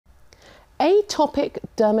Atopic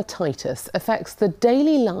dermatitis affects the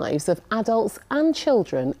daily lives of adults and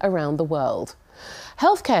children around the world.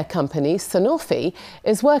 Healthcare company Sanofi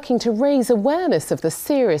is working to raise awareness of the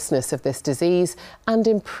seriousness of this disease and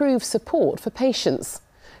improve support for patients.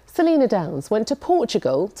 Selena Downs went to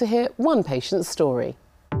Portugal to hear one patient's story.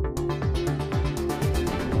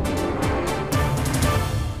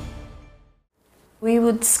 We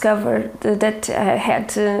would discover that I had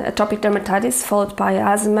atopic dermatitis followed by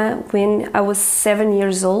asthma when I was 7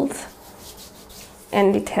 years old,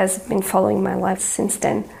 and it has been following my life since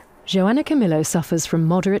then. Joanna Camillo suffers from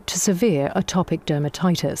moderate to severe atopic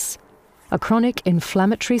dermatitis, a chronic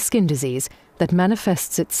inflammatory skin disease that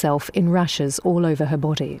manifests itself in rashes all over her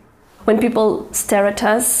body. When people stare at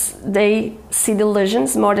us, they see the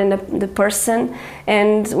lesions more than the person,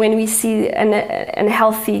 and when we see an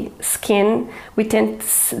unhealthy skin, we tend to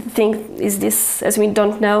think, is this, as we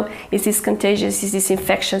don't know, is this contagious, is this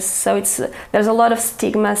infectious? So there's a lot of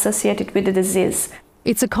stigma associated with the disease.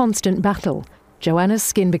 It's a constant battle. Joanna's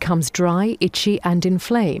skin becomes dry, itchy and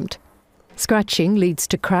inflamed. Scratching leads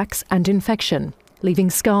to cracks and infection, leaving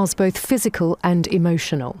scars both physical and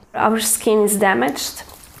emotional. Our skin is damaged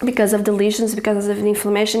because of the lesions, because of the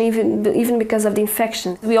inflammation, even because of the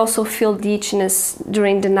infection. We also feel the itchiness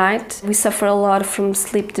during the night. We suffer a lot from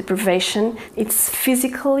sleep deprivation. It's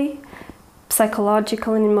physically,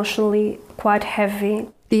 psychologically and emotionally quite heavy.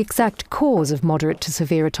 The exact cause of moderate to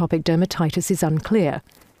severe atopic dermatitis is unclear,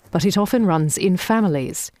 but it often runs in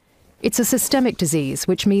families. It's a systemic disease,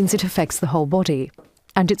 which means it affects the whole body,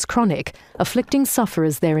 and it's chronic, afflicting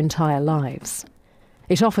sufferers their entire lives.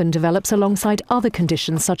 It often develops alongside other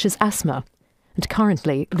conditions such as asthma, and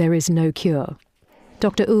currently there is no cure.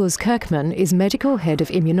 Dr. Urs Kirkman is medical head of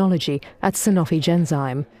immunology at Sanofi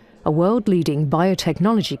Genzyme, a world-leading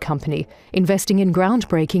biotechnology company investing in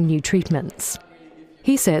groundbreaking new treatments.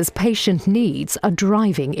 He says patient needs are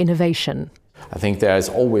driving innovation. I think there is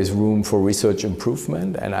always room for research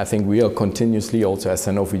improvement, and I think we are continuously also as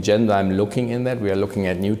Sanofi Genzyme looking in that. We are looking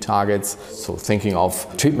at new targets, so thinking of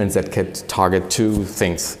treatments that can target two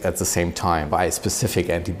things at the same time, by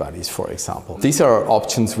specific antibodies, for example. These are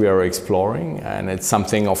options we are exploring, and it's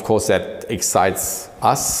something, of course, that excites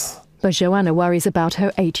us. But Joanna worries about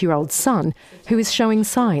her 8-year-old son, who is showing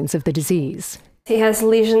signs of the disease. He has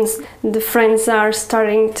lesions. The friends are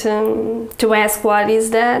starting to ask, what is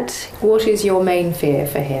that? What is your main fear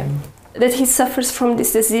for him? That he suffers from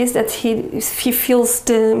this disease, that he feels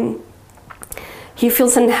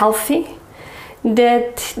unhealthy,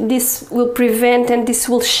 that this will prevent and this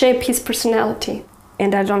will shape his personality.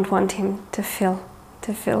 And I don't want him to feel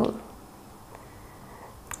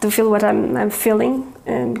what I'm feeling,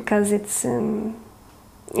 because it's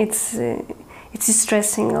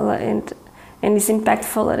distressing a lot, and it's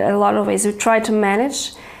impactful in a lot of ways. We try to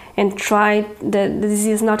manage and try the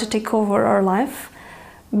disease not to take over our life,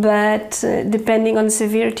 but depending on the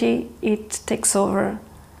severity, it takes over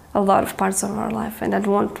a lot of parts of our life, and I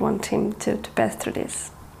don't want him to pass through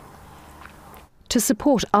this. To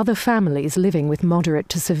support other families living with moderate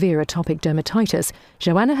to severe atopic dermatitis,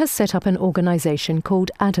 Joanna has set up an organisation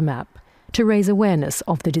called ADAMAP to raise awareness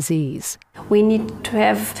of the disease. We need to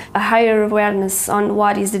have a higher awareness on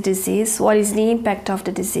what is the disease, what is the impact of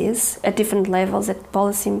the disease at different levels, at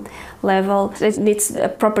policy level. It needs a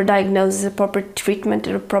proper diagnosis, a proper treatment,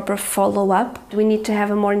 a proper follow-up. We need to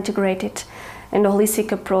have a more integrated and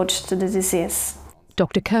holistic approach to the disease.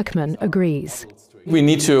 Dr. Kirkman agrees. We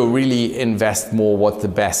need to really invest more what the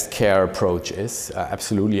best care approach is.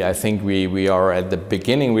 Absolutely. I think we are at the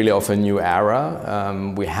beginning really of a new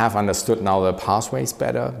era. We have understood now the pathways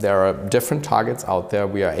better. There are different targets out there.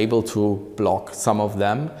 We are able to block some of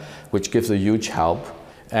them, which gives a huge help.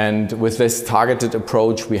 And with this targeted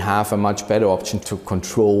approach, we have a much better option to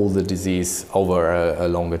control the disease over a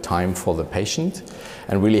longer time for the patient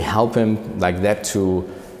and really help him like that to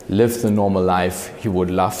live the normal life he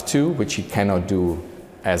would love to, which he cannot do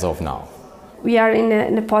as of now. We are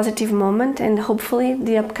in a positive moment, and hopefully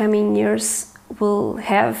the upcoming years will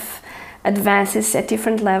have advances at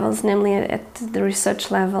different levels, namely at the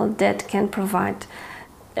research level, that can provide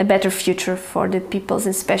a better future for the peoples,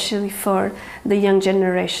 especially for the young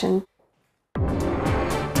generation.